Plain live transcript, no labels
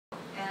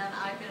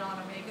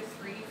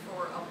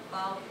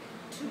about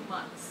 2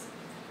 months.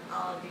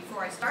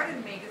 Before I started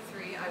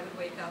omega-3, I would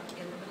wake up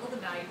in the middle of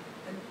the night,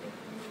 and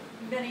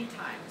many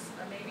times,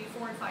 maybe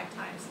 4 and 5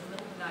 times in the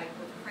middle of the night,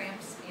 with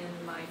cramps in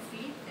my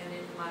feet and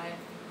in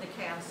the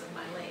calves of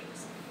my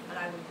legs. And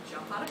I would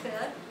jump out of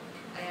bed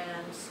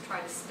and try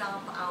to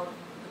stomp out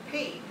the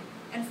pain.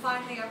 And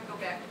finally I would go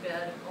back to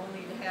bed,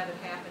 only to have it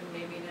happen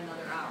maybe in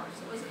another hour.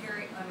 So it was a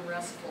very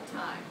unrestful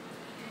time.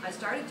 I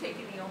started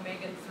taking the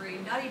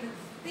omega-3, not even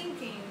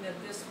thinking that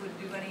this would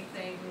do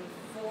anything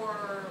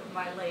for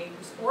my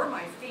legs or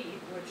my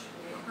feet, which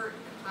hurt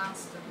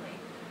constantly.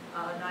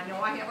 And I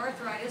know I have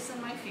arthritis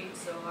in my feet,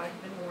 so I've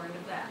been warned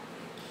of that.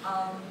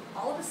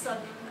 All of a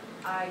sudden,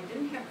 I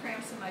didn't have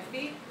cramps in my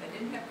feet, I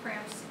didn't have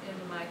cramps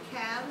in my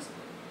calves,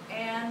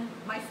 and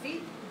my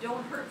feet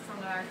don't hurt from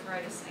the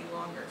arthritis any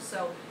longer.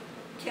 So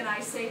can I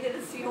say that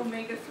it's the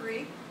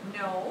omega-3?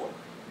 No,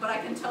 but I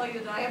can tell you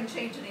that I haven't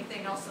changed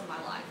anything else in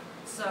my life.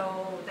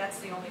 So that's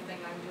the only thing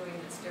I'm doing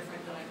that's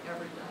different than I've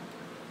ever done.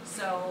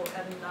 So,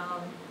 and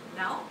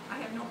now I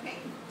have no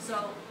pain.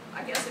 So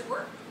I guess it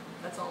worked.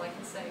 That's all I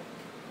can say.